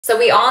So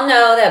we all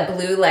know that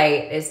blue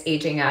light is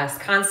aging us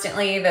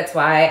constantly. That's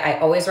why I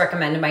always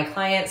recommend to my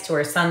clients to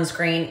wear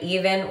sunscreen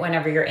even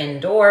whenever you're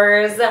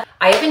indoors.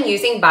 I have been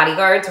using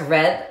BodyGuardz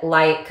Red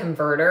Light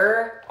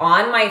Converter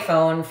on my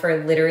phone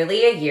for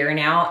literally a year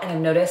now, and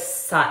I've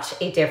noticed such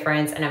a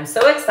difference, and I'm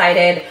so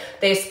excited.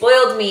 They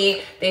spoiled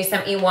me. They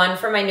sent me one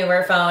for my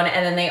newer phone,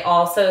 and then they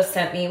also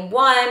sent me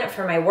one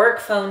for my work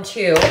phone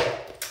too,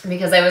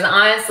 because I was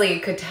honestly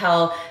could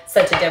tell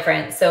such a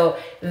difference. So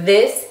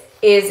this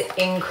is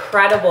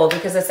incredible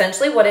because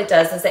essentially what it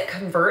does is it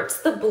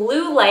converts the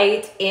blue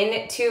light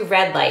into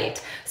red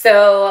light.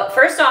 So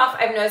first off,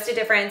 I've noticed a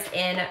difference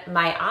in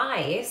my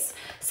eyes.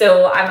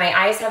 So my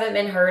eyes haven't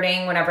been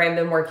hurting whenever I've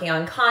been working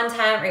on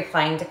content,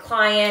 replying to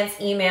clients,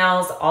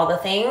 emails, all the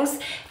things.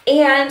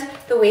 And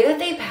the way that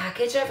they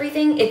package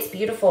everything, it's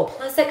beautiful.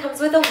 Plus it comes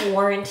with a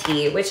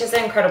warranty, which is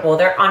incredible.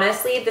 They're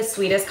honestly the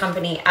sweetest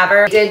company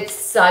ever. They did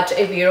such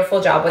a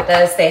beautiful job with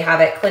this. They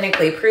have it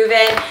clinically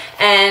proven.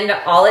 And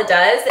all it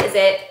does is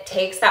it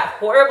takes that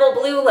horrible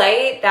blue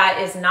light that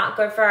is not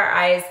good for our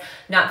eyes,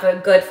 not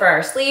good for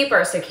our sleep,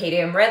 our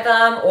circadian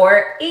rhythm,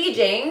 or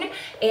aging,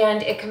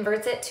 and it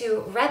converts it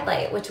to red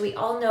light, which we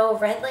all know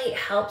red light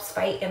helps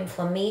fight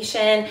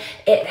inflammation.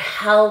 It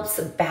helps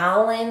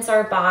balance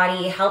our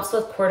body, helps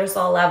with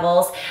cortisol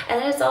levels,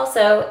 and then it's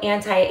also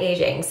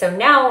anti-aging. So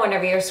now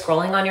whenever you're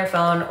scrolling on your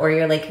phone or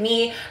you're like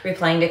me,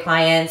 replying to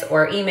clients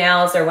or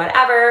emails or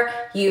whatever,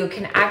 you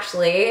can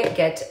actually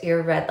get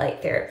your red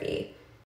light therapy.